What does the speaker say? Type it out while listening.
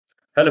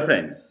Hello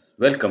friends,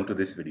 welcome to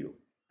this video.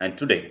 And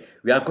today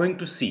we are going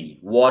to see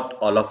what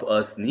all of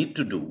us need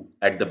to do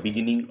at the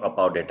beginning of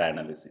our data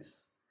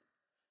analysis.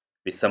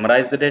 We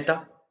summarize the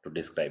data to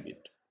describe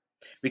it.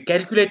 We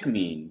calculate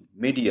mean,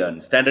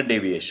 median, standard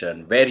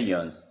deviation,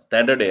 variance,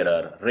 standard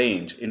error,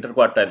 range,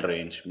 interquartile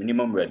range,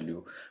 minimum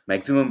value,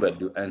 maximum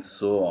value, and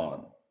so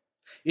on.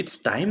 It's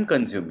time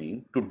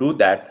consuming to do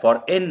that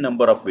for n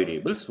number of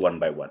variables one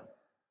by one.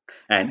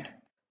 And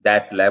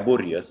that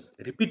laborious,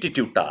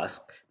 repetitive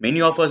task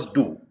many of us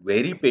do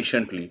very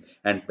patiently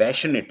and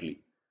passionately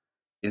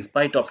in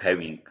spite of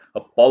having a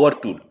power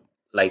tool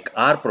like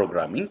R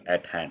programming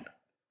at hand.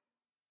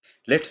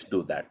 Let's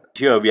do that.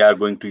 Here we are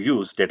going to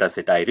use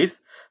dataset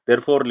iris.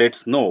 Therefore,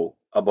 let's know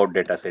about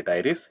dataset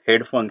iris.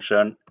 Head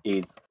function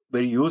is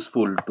very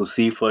useful to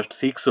see first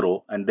 6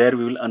 row, and there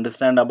we will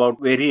understand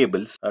about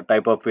variables, a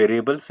type of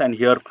variables, and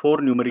here 4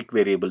 numeric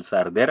variables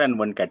are there and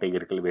 1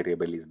 categorical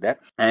variable is there,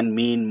 and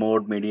mean,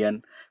 mode,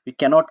 median. We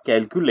cannot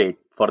calculate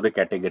for the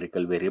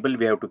categorical variable.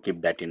 We have to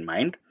keep that in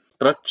mind.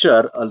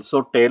 Structure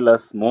also tell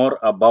us more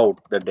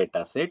about the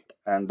dataset,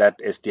 and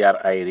that str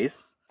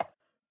iris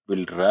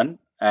will run,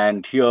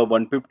 and here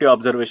 150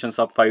 observations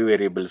of 5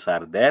 variables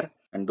are there,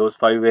 and those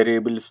 5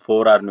 variables,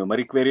 4 are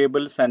numeric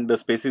variables and the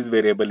species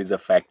variable is a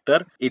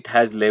factor. It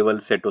has level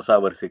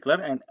setosa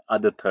versicolor and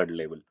other third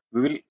level.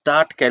 We will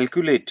start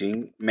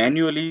calculating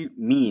manually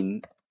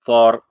mean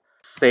for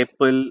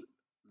Sepal.Length.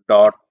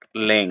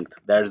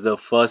 That is the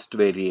first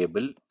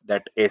variable,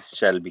 that s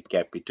shall be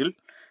capital,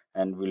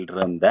 and we'll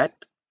run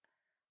that.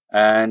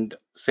 And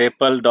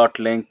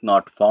Sepal.Length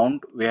not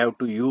found, we have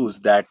to use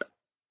that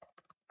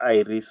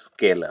iris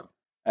scalar,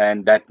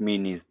 and that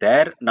mean is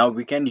there. Now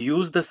we can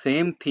use the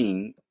same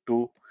thing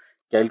to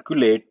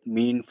calculate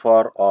mean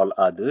for all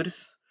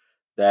others,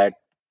 that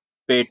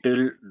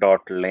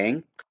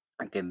Petal.Length.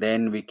 Okay,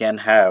 then we can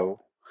have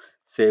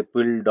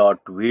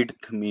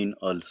Sepal.Width mean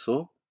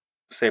also.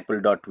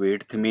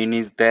 Sepal.Width mean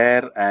is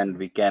there, and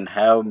we can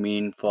have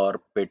mean for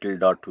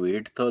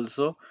Petal.Width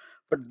also.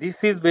 But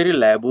this is very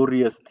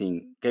laborious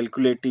thing,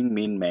 calculating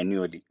mean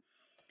manually.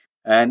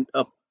 And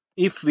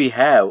if we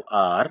have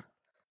R,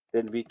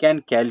 then we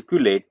can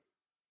calculate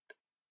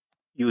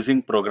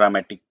using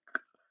programming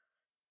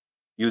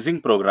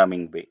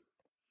way,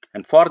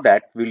 and for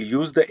that we'll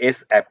use the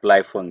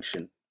sapply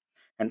function,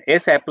 and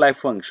sapply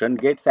function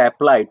gets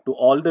applied to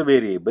all the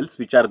variables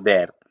which are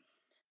there.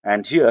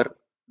 And here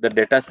the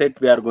data set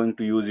we are going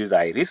to use is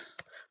iris.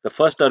 The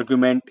first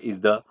argument is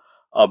the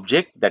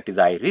object, that is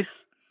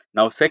iris.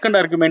 Now second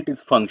argument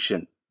is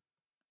function,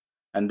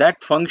 and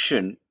that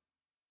function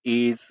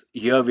is,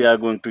 here we are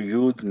going to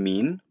use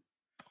mean,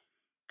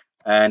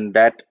 and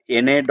that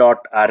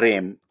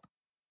na.rm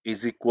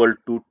is equal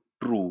to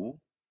true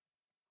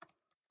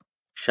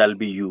shall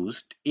be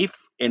used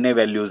if na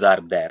values are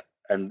there,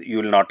 and you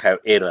will not have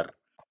error.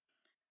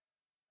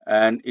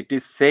 And it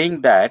is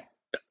saying that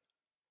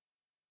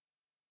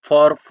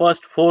for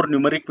first 4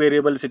 numeric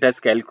variables it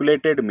has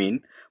calculated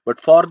mean, but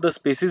for the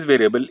species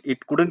variable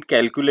it couldn't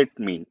calculate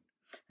mean,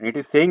 and it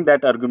is saying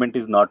that argument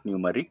is not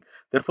numeric.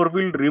 Therefore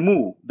we will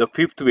remove the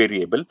 5th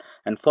variable,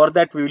 and for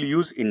that we will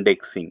use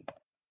indexing.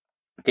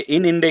 Okay,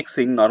 in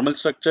indexing, normal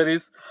structure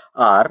is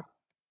R,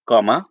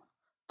 comma,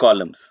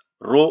 columns.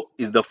 Row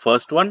is the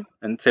first one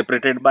and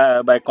separated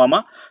by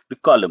comma the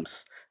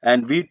columns.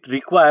 And we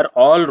require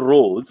all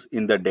rows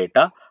in the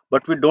data,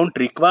 but we don't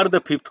require the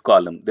 5th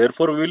column.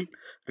 Therefore, we will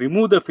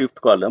remove the 5th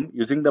column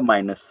using the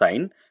minus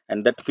sign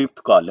and that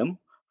 5th column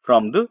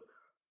from the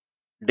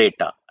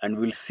data. And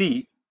we'll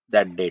see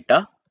that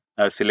data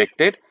I have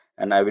selected,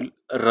 and I will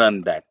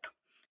run that.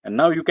 And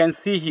now you can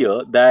see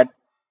here that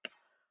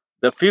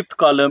the 5th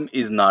column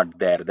is not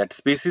there, that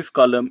species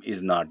column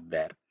is not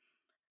there,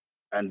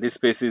 and this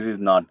species is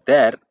not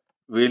there.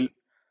 We'll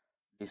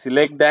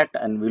deselect that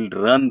and we'll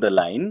run the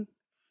line,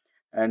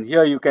 and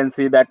here you can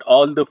see that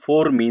all the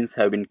 4 means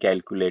have been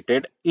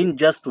calculated in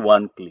just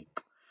one click.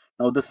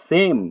 Now the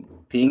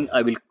same thing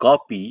I will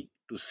copy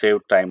to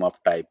save time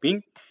of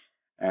typing,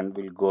 and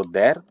we'll go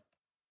there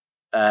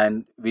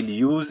and we'll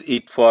use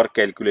it for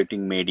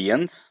calculating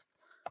medians,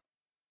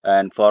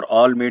 and for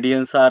all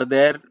medians are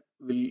there,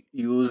 we'll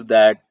use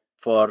that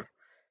for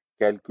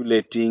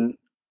calculating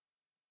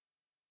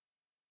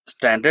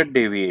standard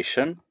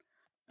deviation,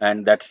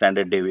 and that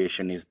standard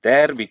deviation is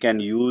there. We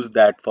can use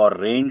that for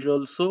range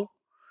also.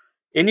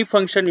 Any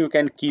function you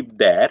can keep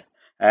there,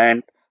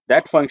 and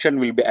that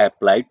function will be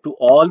applied to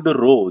all the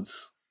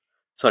rows,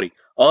 sorry,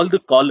 all the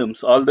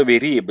columns, all the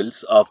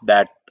variables of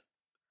that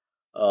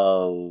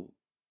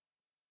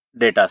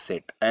data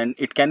set, and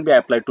it can be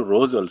applied to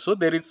rows also.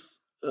 There is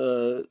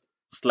a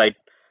slight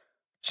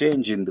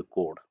change in the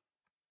code,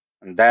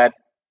 and that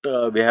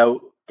we have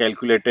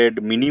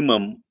calculated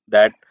minimum,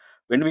 that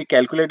when we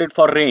calculated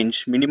for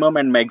range, minimum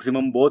and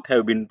maximum both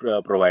have been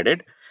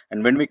provided,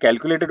 and when we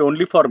calculated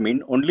only for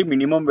mean, only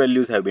minimum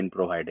values have been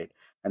provided,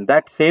 and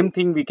that same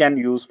thing we can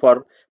use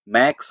for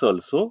max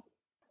also.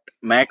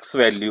 Max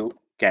value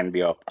can be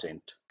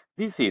obtained.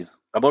 This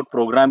is about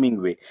programming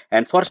way,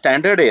 and for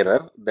standard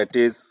error, that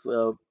is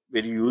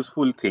very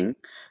useful thing.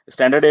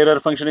 Standard error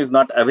function is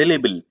not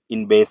available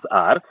in base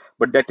R,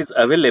 but that is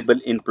available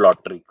in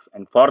Plottrix.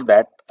 And for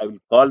that, I will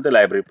call the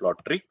library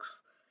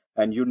Plottrix,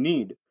 and you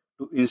need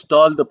to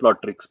install the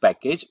Plottrix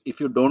package. If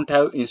you don't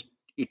have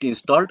it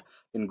installed,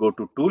 then go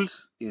to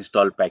Tools,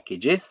 Install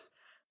Packages,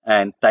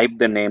 and type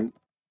the name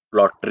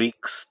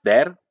Plottrix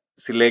there.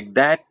 Select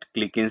that,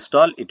 click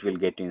install, it will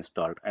get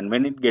installed. And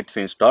when it gets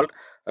installed,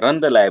 run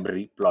the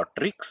library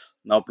Plottrix.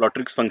 Now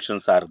Plottrix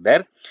functions are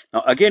there.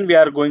 Now again we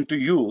are going to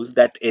use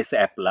that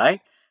sapply,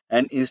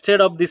 and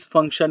instead of this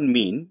function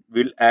mean,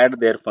 we'll add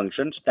their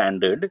function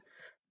standard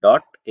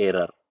dot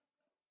error,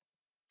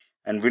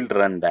 and we'll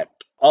run that.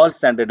 All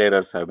standard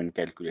errors have been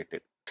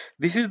calculated.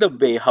 This is the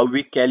way how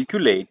we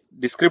calculate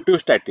descriptive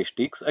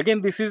statistics.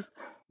 Again, this is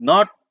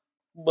not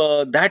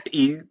that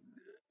is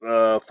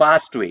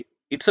fast way.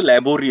 It's a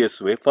laborious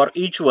way. For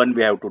each one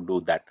we have to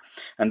do that,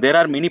 and there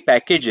are many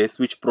packages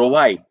which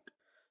provide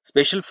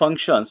special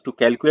functions to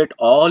calculate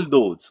all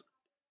those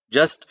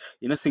just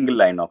in a single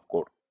line of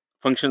code.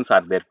 Functions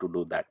are there to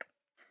do that.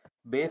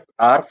 Base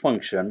R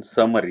function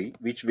summary,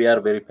 which we are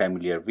very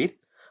familiar with,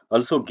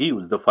 also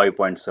gives the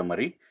 5-point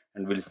summary,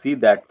 and we'll see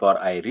that for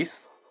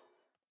iris,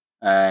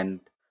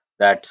 and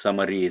that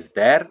summary is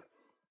there.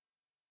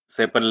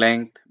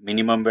 Sepal.Length,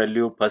 minimum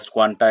value, first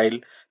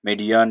quantile,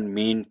 median,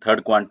 mean,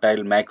 third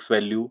quantile, max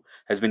value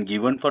has been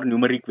given for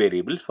numeric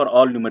variables. For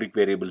all numeric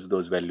variables,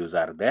 those values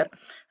are there.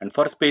 And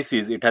for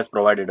species, it has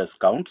provided us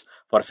counts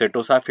for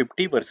Setosa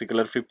 50,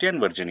 versicolor 50,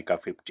 and virginica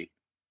 50.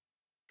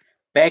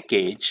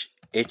 Package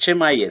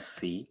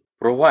HMISC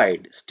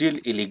provide still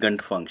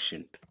elegant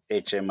function.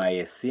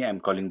 HMISC, I am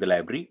calling the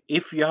library.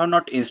 If you have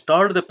not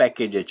installed the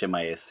package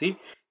HMISC,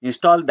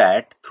 install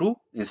that through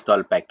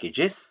install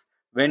packages.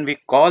 When we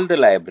call the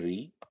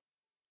library,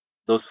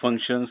 those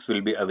functions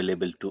will be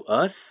available to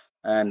us,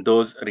 and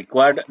those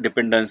required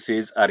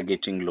dependencies are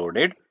getting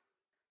loaded.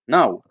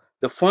 Now,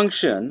 the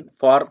function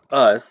for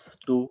us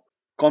to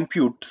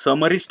compute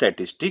summary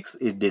statistics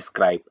is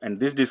describe, and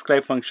this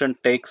describe function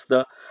takes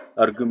the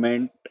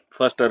argument,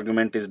 first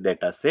argument is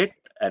data set,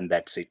 and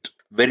that's it.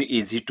 Very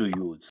easy to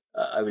use.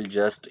 I will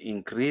just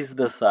increase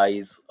the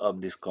size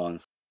of this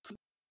console,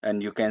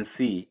 and you can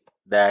see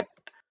that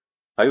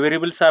 5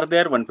 variables are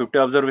there, 150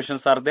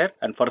 observations are there,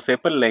 and for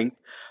Sepal.Length,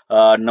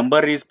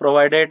 number is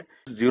provided,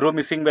 0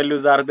 missing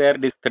values are there,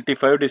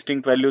 35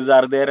 distinct values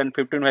are there, and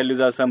 15 values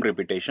are some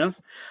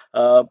repetitions.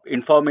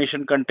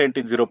 Information content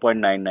is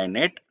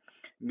 0.998,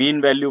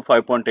 mean value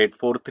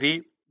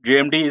 5.843,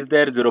 GMD is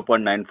there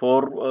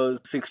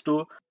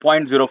 0.9462, 0.05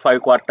 quartile, zero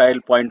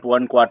point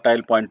 0.1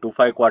 quartile,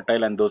 0.25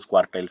 quartile, and those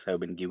quartiles have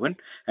been given.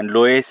 And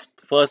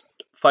lowest first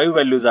 5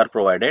 values are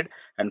provided,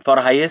 and for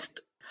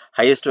highest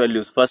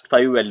values, first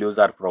 5 values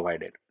are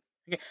provided.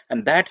 Okay.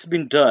 And that's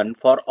been done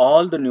for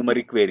all the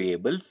numeric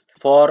variables.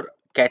 For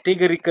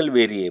categorical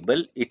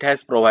variable, it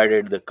has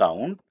provided the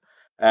count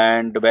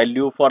and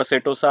value for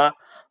Setosa,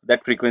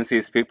 that frequency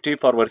is 50,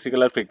 for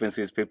versicolor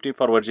frequency is 50,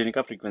 for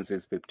virginica frequency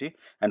is 50,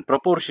 and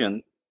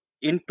proportion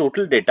in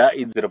total data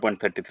is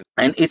 0.33.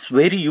 And it's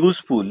very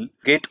useful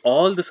get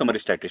all the summary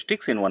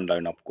statistics in one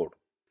line of code.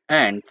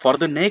 And for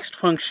the next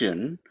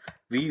function,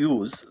 we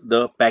use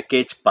the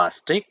package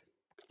pastek,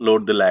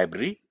 load the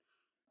library,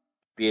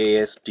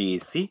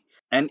 PASTEC.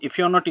 And if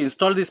you are not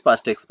installed this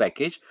pastex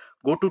package,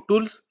 go to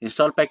tools,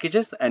 install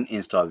packages, and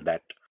install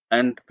that.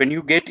 And when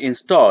you get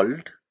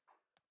installed,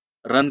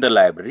 run the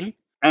library,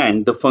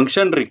 and the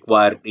function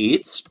required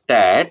is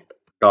stat.desc.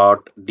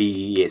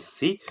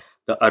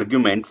 The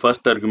argument,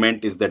 first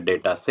argument is the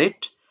data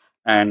set,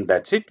 and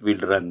that's it. We'll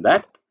run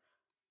that,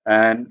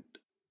 and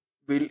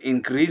we'll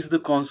increase the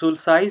console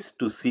size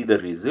to see the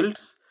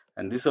results.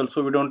 And this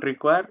also we don't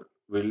require.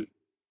 We'll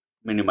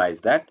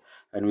minimize that,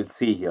 and we'll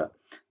see here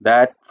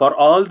that for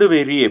all the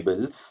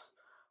variables,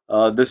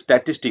 the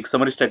statistics,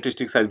 summary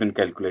statistics has been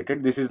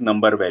calculated. This is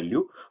number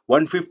value.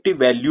 150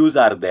 values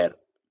are there,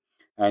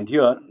 and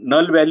here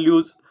null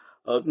values,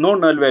 no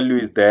null value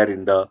is there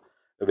in the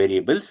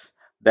variables.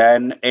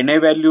 Then na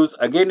values,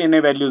 again na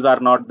values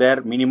are not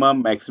there.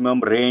 Minimum,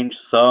 maximum, range,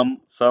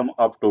 sum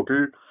of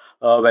total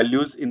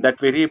values in that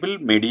variable,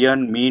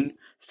 median, mean,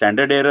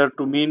 standard error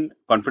to mean,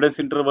 confidence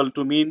interval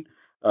to mean,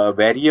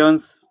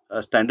 variance,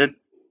 standard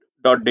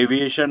dot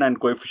deviation, and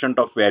coefficient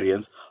of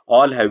variance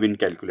all have been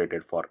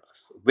calculated for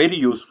us. Very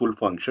useful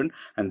function,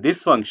 and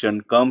this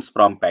function comes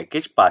from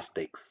package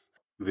pastex.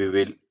 We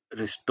will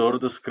restore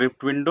the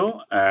script window,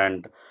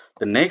 and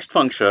the next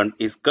function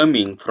is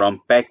coming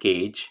from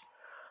package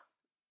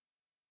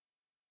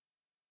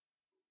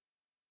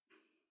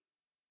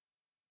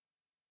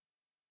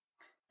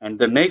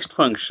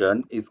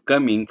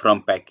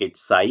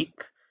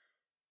psych.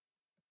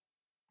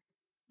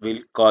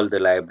 We'll call the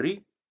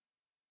library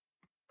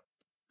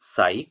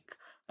psych,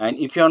 and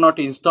if you are not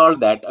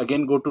installed that,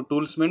 again go to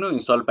tools menu,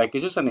 install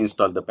packages, and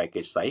install the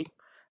package psych.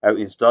 I've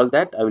installed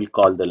that. I will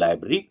call the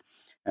library,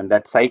 and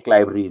that psych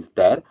library is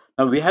there.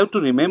 Now we have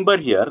to remember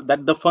here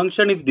that the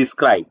function is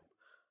described.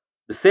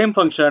 The same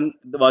function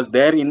was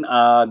there in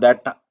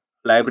that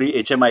library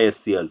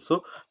HMISC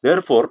also.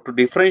 Therefore, to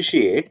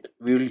differentiate,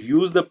 we will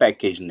use the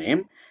package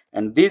name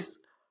and this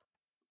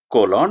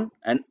colon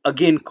and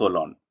again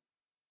colon.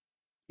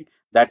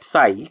 That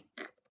psych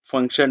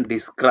function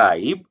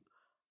describe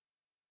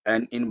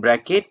and in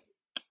bracket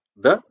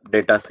the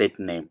data set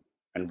name,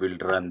 and we'll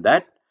run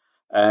that,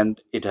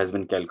 and it has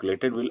been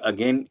calculated. We'll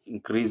again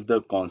increase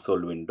the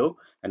console window,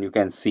 and you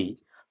can see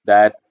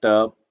that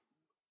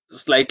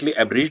slightly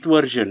abridged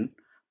version,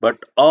 but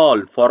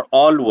for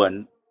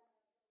all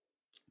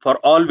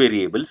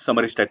variables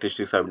summary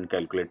statistics have been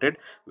calculated,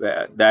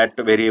 that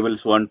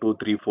variables 1 2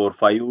 3 4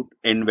 5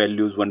 n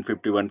values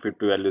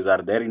 150 values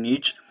are there in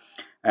each,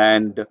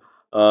 and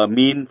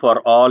mean for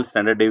all,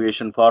 standard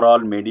deviation for all,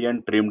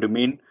 median, trimmed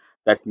mean,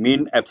 that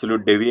mean,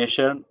 absolute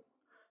deviation,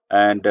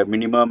 and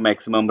minimum,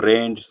 maximum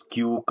range,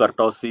 skew,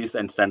 kurtosis,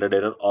 and standard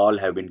error all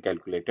have been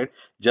calculated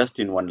just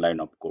in one line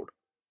of code.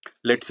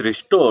 Let's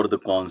restore the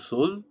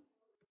console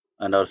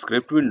and our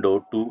script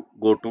window to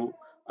go to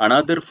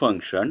another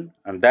function,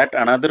 and that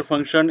another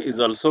function is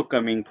also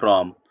coming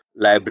from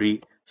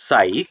library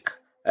psych,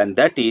 and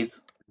that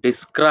is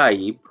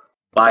describe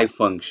by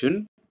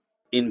function,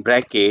 in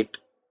bracket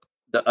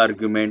the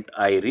argument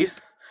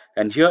iris,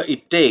 and here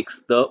it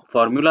takes the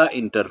formula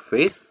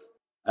interface,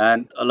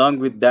 and along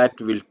with that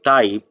we'll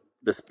type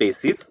the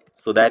spaces,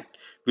 so that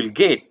we'll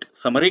get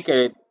summary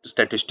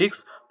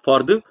statistics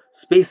for the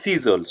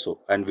spaces also,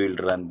 and we'll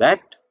run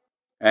that,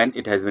 and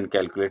it has been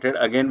calculated.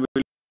 Again,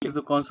 we'll use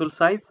the console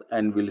size,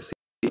 and we'll see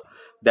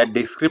that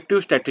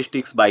descriptive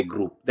statistics by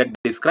group, that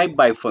describe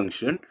by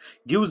function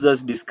gives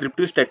us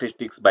descriptive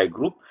statistics by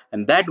group,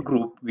 and that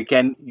group we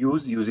can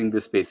use using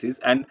the spaces,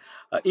 and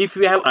if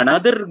we have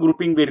another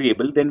grouping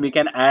variable, then we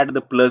can add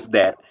the plus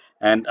there,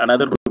 and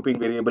another grouping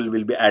variable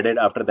will be added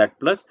after that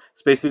plus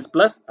spaces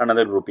plus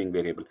another grouping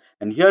variable.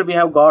 And here we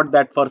have got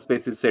that for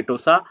spaces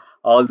setosa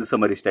all the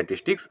summary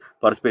statistics,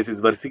 for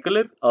spaces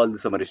versicolor all the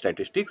summary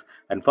statistics,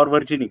 and for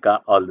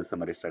virginica all the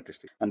summary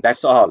statistics, and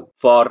that's all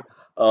for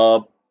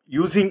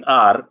using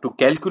R to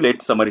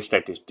calculate summary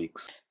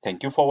statistics.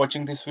 Thank you for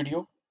watching this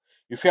video.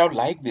 If you have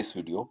liked this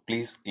video,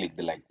 please click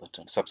the like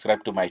button.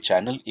 Subscribe to my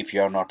channel if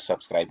you have not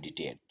subscribed it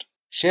yet.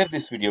 Share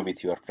this video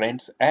with your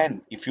friends,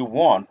 and if you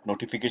want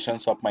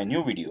notifications of my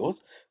new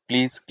videos,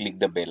 please click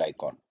the bell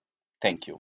icon. Thank you.